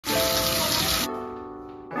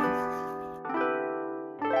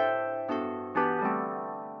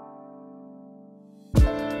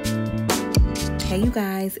Hey you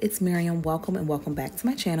guys, it's Miriam. Welcome and welcome back to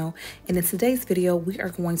my channel. And in today's video, we are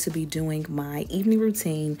going to be doing my evening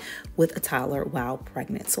routine with a toddler while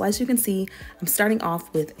pregnant. So as you can see, I'm starting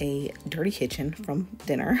off with a dirty kitchen from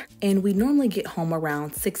dinner. And we normally get home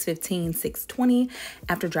around 6:15, 6:20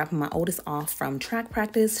 after dropping my oldest off from track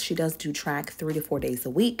practice. She does do track 3 to 4 days a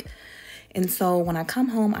week. And so when I come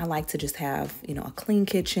home, I like to just have, a clean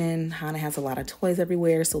kitchen. Hannah has a lot of toys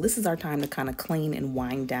everywhere. So this is our time to kind of clean and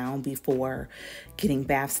wind down before getting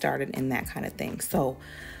bath started and that kind of thing. So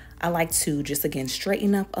I like to just, again,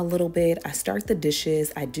 straighten up a little bit. I start the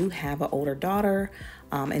dishes. I do have an older daughter.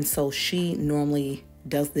 And so she normally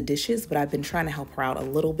does the dishes, but I've been trying to help her out a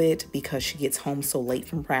little bit because she gets home so late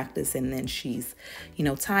from practice and then she's,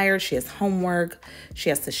 tired. She has homework, she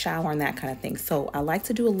has to shower and that kind of thing. So I like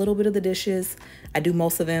to do a little bit of the dishes. I do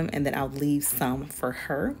most of them and then I'll leave some for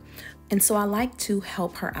her. And so I like to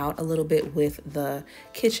help her out a little bit with the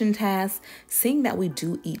kitchen tasks, seeing that we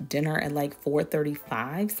do eat dinner at like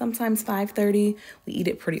 4:35, sometimes 5:30. We eat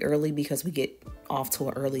it pretty early because we get off to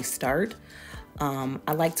an early start.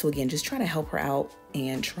 I like to, again, just try to help her out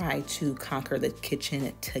and try to conquer the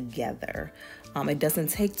kitchen together. It doesn't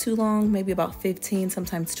take too long, maybe about 15,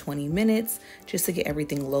 sometimes 20 minutes, just to get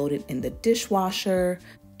everything loaded in the dishwasher.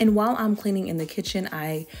 And while I'm cleaning in the kitchen,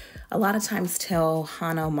 I a lot of times tell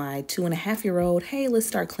Hannah, my 2.5-year-old, hey, let's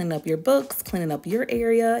start cleaning up your books, cleaning up your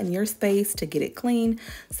area and your space to get it clean.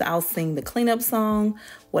 So I'll sing the cleanup song,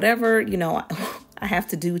 whatever, I have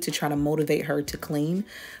to do to try to motivate her to clean,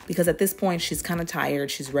 because at this point she's kind of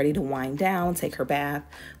tired. She's ready to wind down, take her bath,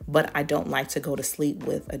 but I don't like to go to sleep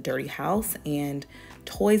with a dirty house and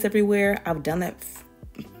toys everywhere. I've done that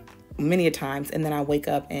many a times, and then I wake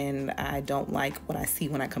up and I don't like what I see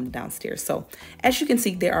when I come downstairs. So as you can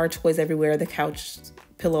see, there are toys everywhere. The couch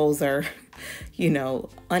pillows are,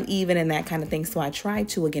 uneven and that kind of thing. So I try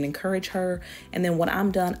to, again, encourage her. And then when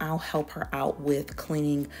I'm done, I'll help her out with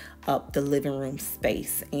cleaning up the living room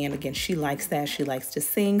space. And again, she likes that. She likes to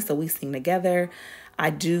sing. So we sing together. I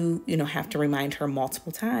do, have to remind her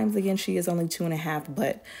multiple times. Again, she is only 2.5,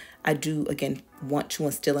 but I do, again, want to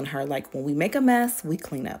instill in her, like, when we make a mess, we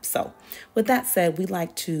clean up. So with that said, we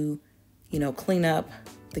like to, clean up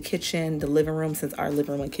the kitchen, the living room, since our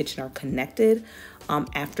living room and kitchen are connected,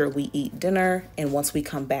 after we eat dinner and once we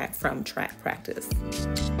come back from track practice.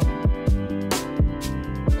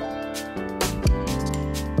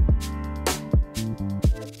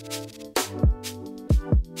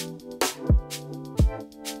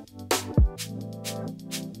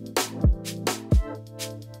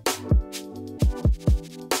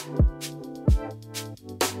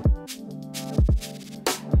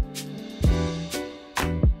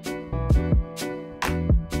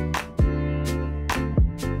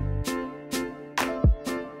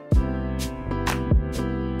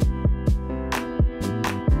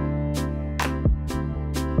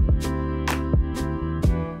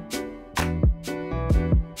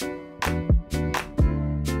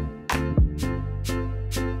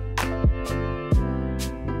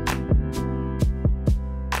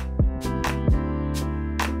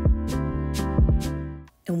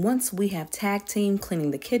 And once we have tag team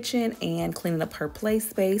cleaning the kitchen and cleaning up her play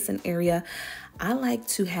space and area, I like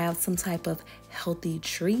to have some type of healthy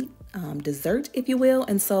treat, dessert, if you will.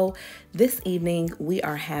 And so this evening we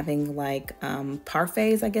are having like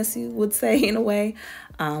parfaits, I guess you would say, in a way,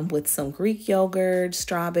 with some Greek yogurt,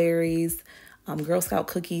 strawberries, Girl Scout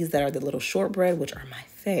cookies that are the little shortbread, which are my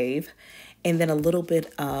fave, and then a little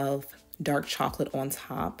bit of dark chocolate on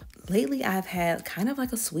top. Lately, I've had kind of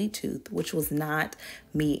like a sweet tooth, which was not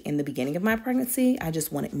me in the beginning of my pregnancy. I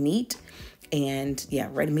just wanted meat and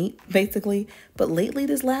red meat basically. But lately,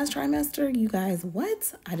 this last trimester, you guys,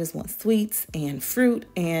 what? I just want sweets and fruit,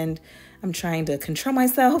 and I'm trying to control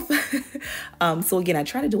myself. So again, I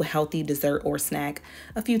try to do a healthy dessert or snack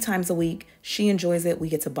a few times a week. She enjoys it. We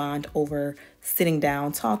get to bond over sitting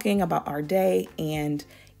down, talking about our day and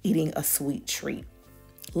eating a sweet treat.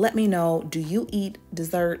 Let me know, do you eat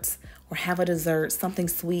desserts or have a dessert, something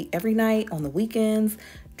sweet every night on the weekends?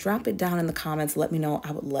 Drop it down in the comments. Let me know.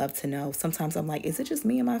 I would love to know. Sometimes I'm like, is it just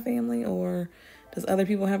me and my family, or does other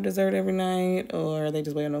people have dessert every night, or are they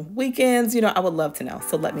just waiting on the weekends? I would love to know.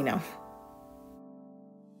 So let me know.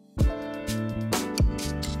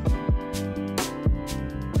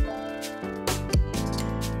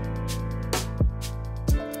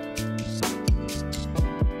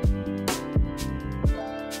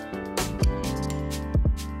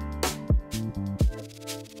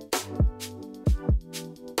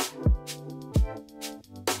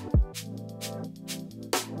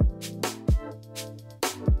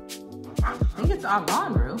 I think it's all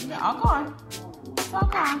gone, Rue. Yeah, all gone. It's all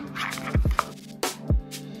gone.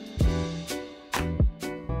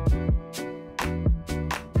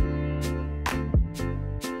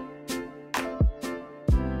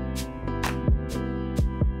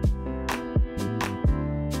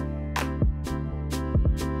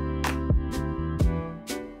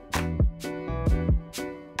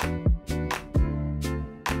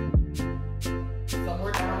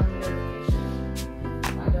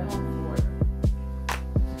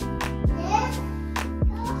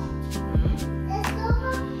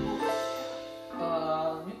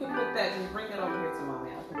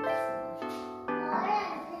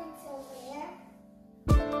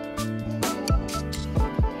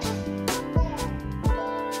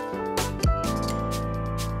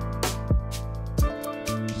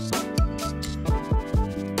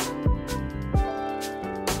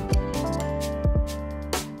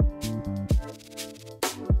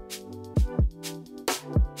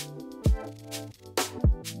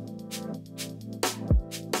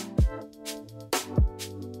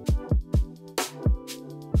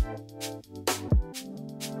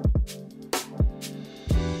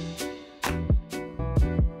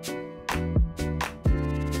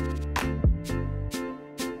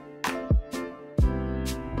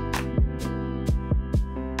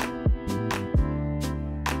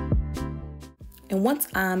 And once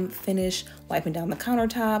I'm finished wiping down the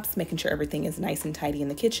countertops, making sure everything is nice and tidy in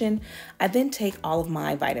the kitchen, I then take all of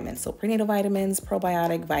my vitamins. So prenatal vitamins,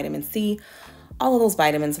 probiotic, vitamin C, all of those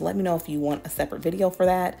vitamins. Let me know if you want a separate video for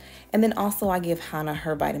that. And then also I give Hannah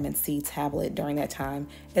her vitamin C tablet during that time,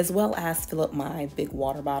 as well as fill up my big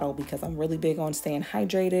water bottle because I'm really big on staying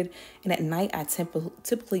hydrated. And at night I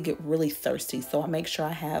typically get really thirsty. So I make sure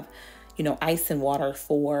I have, you know, ice and water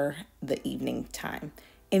for the evening time.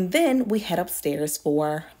 And then we head upstairs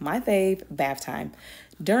for my fave, bath time.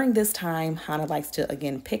 During this time, Hannah likes to,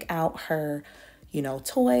 again, pick out her, you know,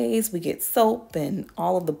 toys. We get soap and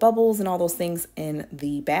all of the bubbles and all those things in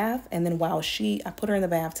the bath. And then while I put her in the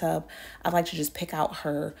bathtub, I like to just pick out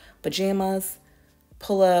her pajamas,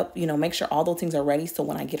 pull up, you know, make sure all those things are ready. So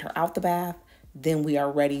when I get her out the bath, then we are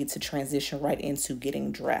ready to transition right into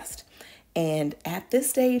getting dressed. And at this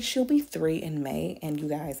stage, she'll be 3 in May. And you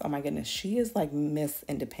guys, oh my goodness, she is like Miss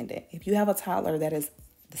Independent. If you have a toddler that is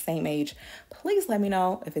the same age, please let me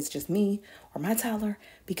know if it's just me or my toddler,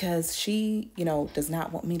 because she, you know, does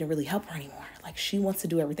not want me to really help her anymore. Like, she wants to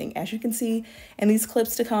do everything. As you can see in these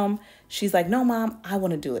clips to come, she's like, no, Mom, I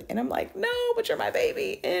want to do it. And I'm like, no, but you're my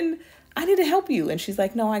baby and I need to help you. And she's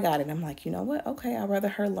like, no, I got it. And I'm like, you know what? Okay, I'd rather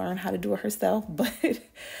her learn how to do it herself. But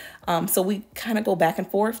so we kind of go back and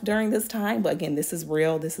forth during this time. But again, this is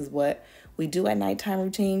real. This is what we do at nighttime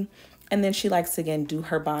routine. And then she likes to, again, do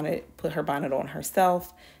her bonnet, put her bonnet on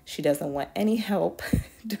herself. She doesn't want any help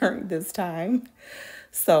during this time.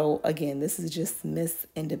 So again, this is just Miss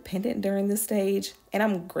Independent during this stage. And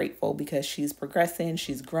I'm grateful because she's progressing,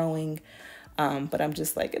 she's growing. But I'm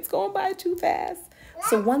just like, it's going by too fast.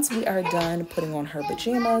 So once we are done putting on her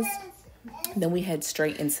pajamas, then we head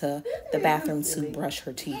straight into the bathroom to brush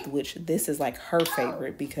her teeth, which this is like her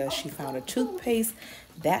favorite because she found a toothpaste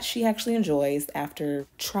that she actually enjoys after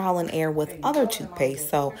trial and error with other toothpaste.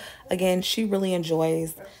 So again, she really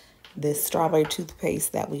enjoys this strawberry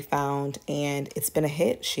toothpaste that we found, and it's been a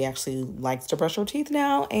hit. She actually likes to brush her teeth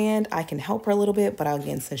now, and I can help her a little bit. But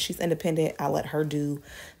again, since she's independent, I let her do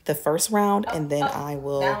the first round, and then I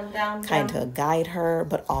will kind of guide her,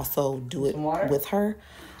 but also do it with her.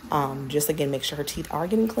 Just again, make sure her teeth are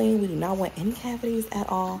getting clean. We do not want any cavities at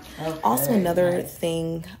all. Okay, also, another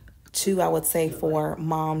thing too, I would say for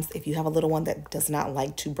moms, if you have a little one that does not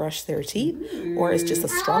like to brush their teeth or is just a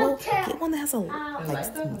struggle, get one that has like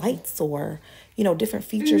some lights or, you know, different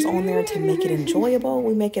features on there to make it enjoyable.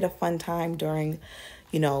 We make it a fun time during,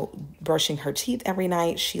 you know, brushing her teeth every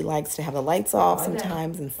night. She likes to have the lights off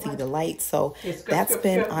sometimes and see the lights. So that's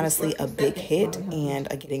been honestly a big hit, and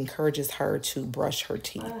it encourages her to brush her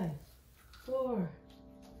teeth. 5, 4,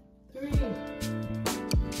 3.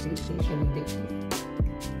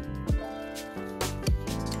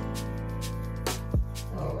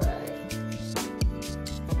 All right.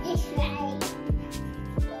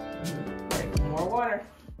 More water.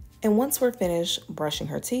 And once we're finished brushing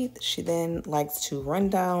her teeth, she then likes to run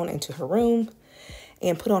down into her room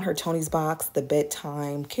and put on her Tony's Box, the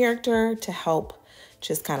bedtime character, to help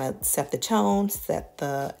just kind of set the tone, set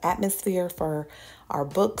the atmosphere for our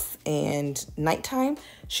books and nighttime.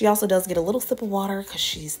 She also does get a little sip of water because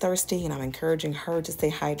she's thirsty, and I'm encouraging her to stay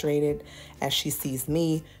hydrated as she sees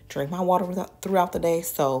me drink my water throughout the day.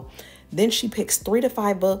 So then she picks 3 to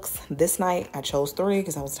 5 books. This night I chose 3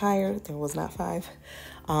 because I was tired. There was not 5.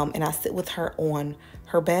 And I sit with her on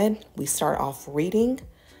her bed. We start off reading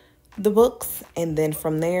the books, and then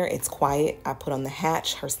from there it's quiet. I put on the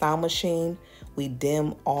Hatch, her sound machine. We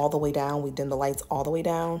dim all the way down. We dim the lights all the way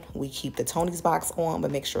down. We keep the Tony's Box on, but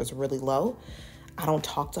make sure it's really low. I don't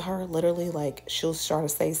talk to her, literally. Like, she'll start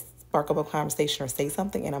to spark up a conversation or say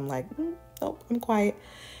something, and I'm like, nope, I'm quiet.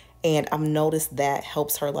 And I've noticed that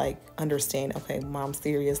helps her, like, understand, okay, Mom's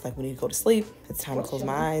serious. Like, we need to go to sleep. It's time to close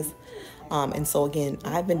my eyes. And so, again,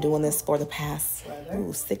 I've been doing this for the past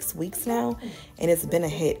 6 weeks now, and it's been a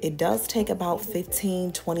hit. It does take about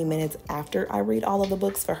 15, 20 minutes after I read all of the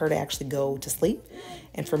books for her to actually go to sleep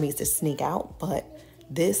and for me to sneak out. But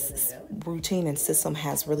this routine and system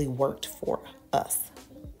has really worked for us.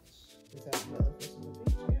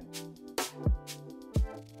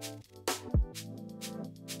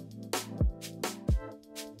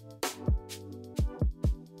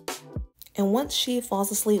 And once she falls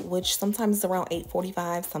asleep, which sometimes is around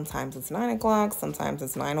 8:45, sometimes it's 9 o'clock, sometimes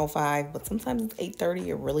it's 9:05, but sometimes it's 8:30.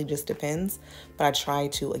 It really just depends. But I try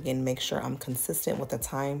to, again, make sure I'm consistent with the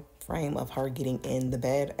time frame of her getting in the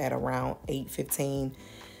bed at around 8:15,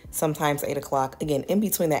 sometimes 8 o'clock. Again, in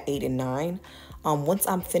between that 8 and 9. Once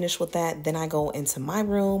I'm finished with that, then I go into my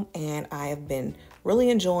room, and I have been really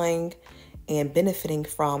enjoying and benefiting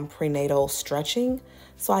from prenatal stretching.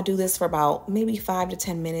 So I do this for about maybe 5 to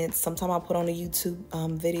 10 minutes. Sometimes I'll put on a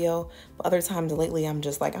YouTube video, but other times lately I'm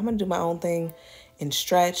just like, I'm gonna do my own thing and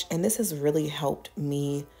stretch. And this has really helped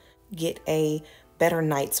me get a better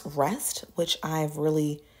night's rest, which I've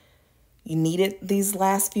really needed these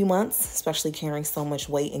last few months, especially carrying so much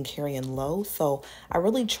weight and carrying low. So I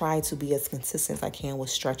really try to be as consistent as I can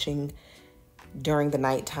with stretching during the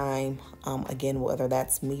nighttime. Again, whether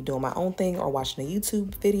that's me doing my own thing or watching a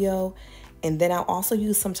YouTube video. And then I'll also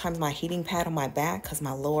use sometimes my heating pad on my back because my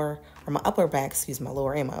upper back, my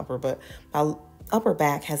lower and my upper, but my upper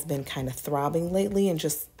back has been kind of throbbing lately and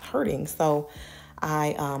just hurting. So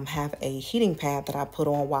I have a heating pad that I put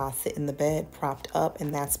on while I sit in the bed propped up,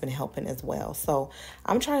 and that's been helping as well. So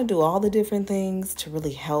I'm trying to do all the different things to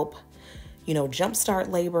really help, jumpstart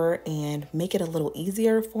labor and make it a little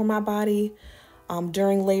easier for my body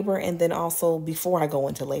during labor, and then also before I go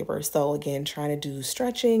into labor. So again, trying to do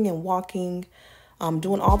stretching and walking,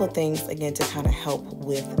 doing all the things again to kind of help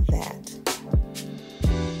with that.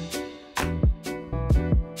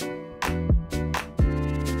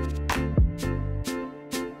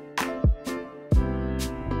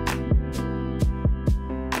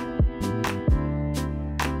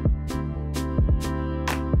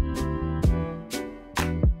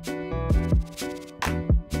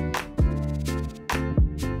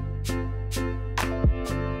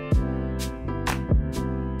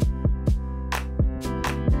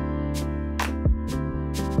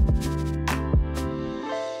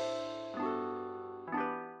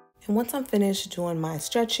 And once I'm finished doing my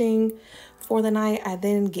stretching for the night, I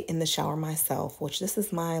then get in the shower myself, which this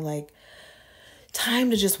is my time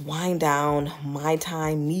to just wind down, my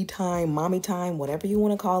time, me time, mommy time, whatever you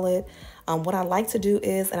want to call it. What I like to do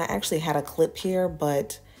is, and I actually had a clip here,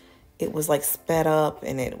 but it was sped up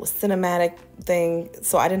and it was cinematic thing,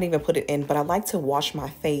 so I didn't even put it in, but I like to wash my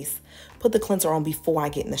face, put the cleanser on before I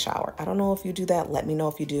get in the shower. I don't know if you do that, let me know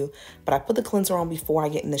if you do, but I put the cleanser on before I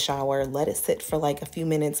get in the shower, let it sit for a few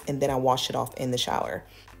minutes, and then I wash it off in the shower.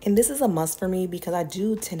 And this is a must for me because I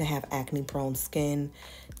do tend to have acne prone skin,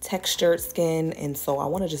 textured skin, and so I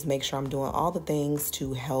want to just make sure I'm doing all the things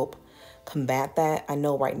to help combat that. I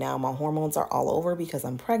know right now my hormones are all over because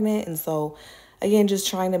I'm pregnant, and so again, just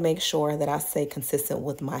trying to make sure that I stay consistent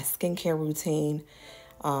with my skincare routine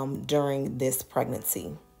during this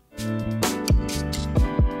pregnancy.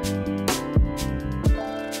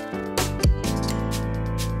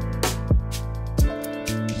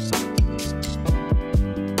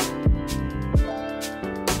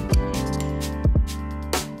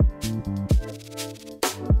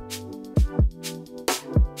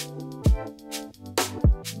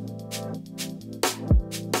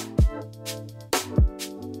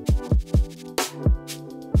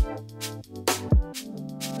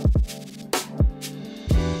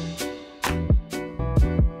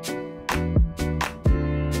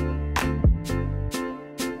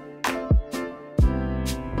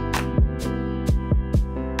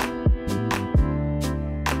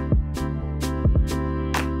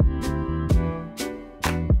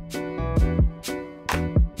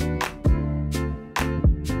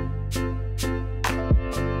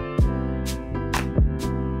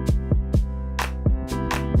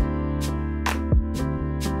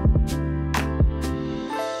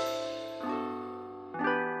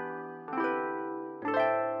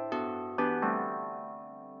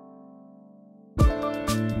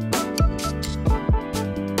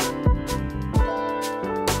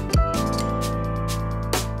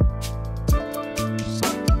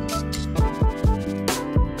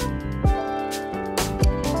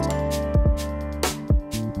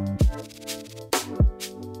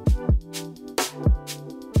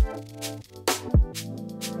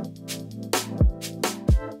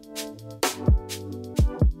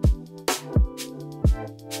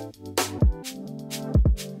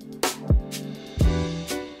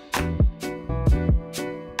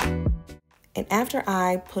 And after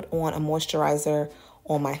I put on a moisturizer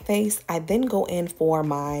on my face, I then go in for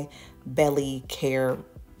my belly care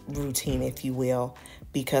routine, if you will,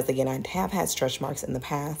 because again, I have had stretch marks in the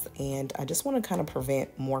past and I just want to kind of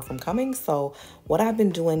prevent more from coming. So what I've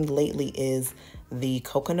been doing lately is the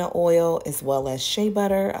coconut oil as well as shea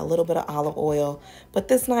butter, a little bit of olive oil. But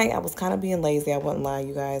this night I was kind of being lazy. I wouldn't lie,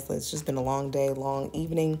 you guys. It's just been a long day, long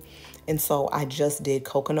evening. And so I just did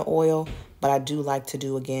coconut oil, but I do like to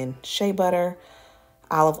do, again, shea butter,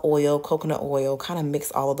 olive oil, coconut oil, kind of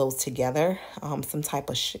mix all of those together, some type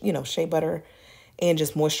of, shea butter, and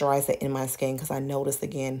just moisturize it in my skin because I noticed,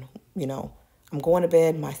 again, I'm going to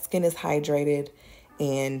bed, my skin is hydrated,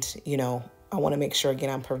 and, I want to make sure, again,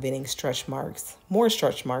 I'm preventing more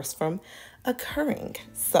stretch marks from occurring.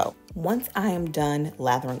 So once I am done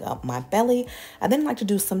lathering up my belly, I then like to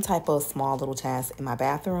do some type of small little task in my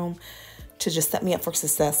bathroom to just set me up for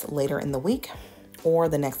success later in the week or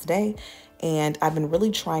the next day. And I've been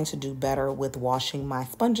really trying to do better with washing my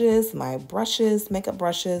sponges, my brushes, makeup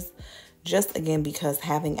brushes, just again, because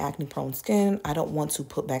having acne prone skin, I don't want to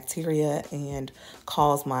put bacteria and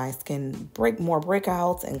cause my skin more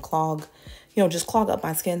breakouts and just clog up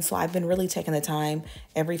my skin. So I've been really taking the time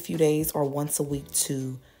every few days or once a week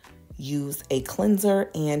to use a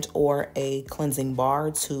cleanser and or a cleansing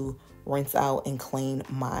bar to rinse out and clean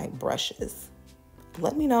my brushes.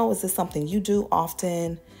 Let me know, is this something you do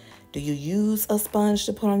often? Do you use a sponge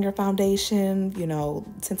to put on your foundation,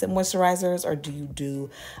 tinted moisturizers, or do you do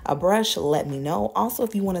a brush? Let me know. Also,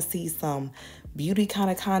 if you want to see some beauty kind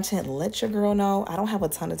of content, let your girl know. I don't have a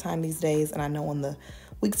ton of time these days, and I know in the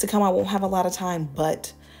weeks to come I won't have a lot of time,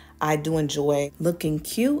 but I do enjoy looking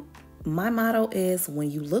cute. My motto is when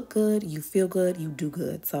you look good, you feel good, you do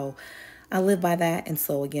good. So I live by that. And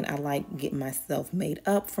so again, I like getting myself made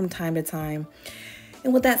up from time to time.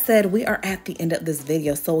 And with that said, we are at the end of this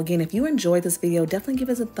video. So again, if you enjoyed this video, definitely give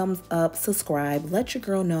us a thumbs up, subscribe, let your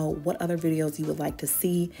girl know what other videos you would like to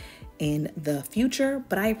see in the future.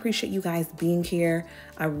 But I appreciate you guys being here.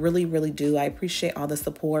 I really, really do. I appreciate all the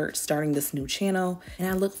support starting this new channel, and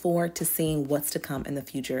I look forward to seeing what's to come in the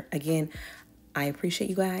future. Again, I appreciate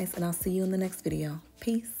you guys, and I'll see you in the next video.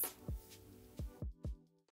 Peace.